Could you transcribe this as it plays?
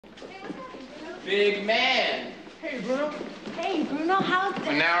Big man. Hey, Bruno. Hey, Bruno, how's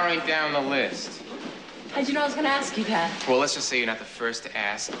We're narrowing down the list. How'd you know I was gonna ask you that? Well, let's just say you're not the first to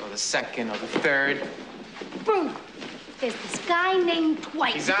ask, or the second, or the third. Bruno, there's this guy named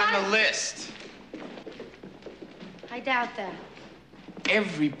Dwight. He's on the list. I doubt that.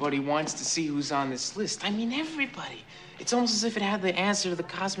 Everybody wants to see who's on this list. I mean, everybody. It's almost as if it had the answer to the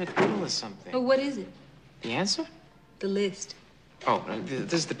cosmic riddle or something. But what is it? The answer? The list. Oh,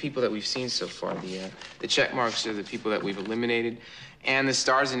 this is the people that we've seen so far. The check marks are the people that we've eliminated, and the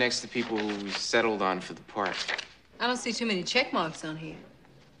stars are next to people who we settled on for the part. I don't see too many check marks on here.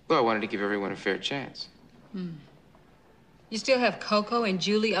 Well, I wanted to give everyone a fair chance. You still have Coco and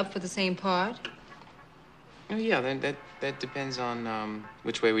Julie up for the same part? Oh, yeah, then that depends on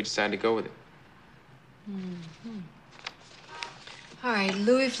which way we decide to go with it. All right,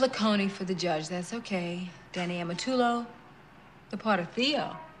 Louis Flaconi for the judge. That's okay. Danny Amatullo, the part of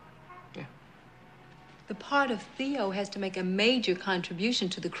Theo. Yeah. The part of Theo has to make a major contribution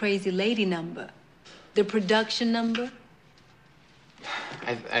to the Crazy Lady number. The production number.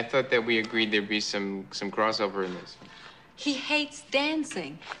 I thought that we agreed there'd be some crossover in this. He hates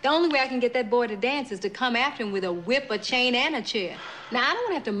dancing. The only way I can get that boy to dance is to come after him with a whip, a chain, and a chair. Now, I don't want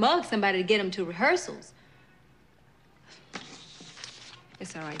to have to mug somebody to get him to rehearsals.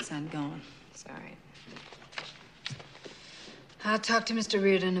 It's all right, son. Go on. It's all right. I'll talk to Mr.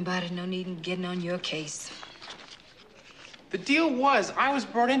 Reardon about it. No need in getting on your case. The deal was, I was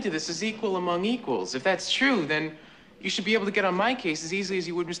brought into this as equal among equals. If that's true, then you should be able to get on my case as easily as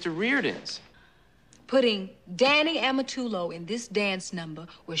you would Mr. Reardon's. Putting Danny Amatullo in this dance number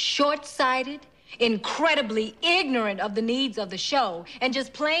was short-sighted, incredibly ignorant of the needs of the show, and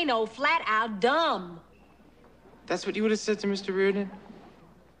just plain old flat-out dumb. That's what you would have said to Mr. Reardon?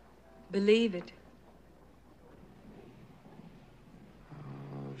 Believe it.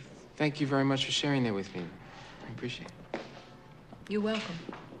 Thank you very much for sharing that with me. I appreciate it. You're welcome.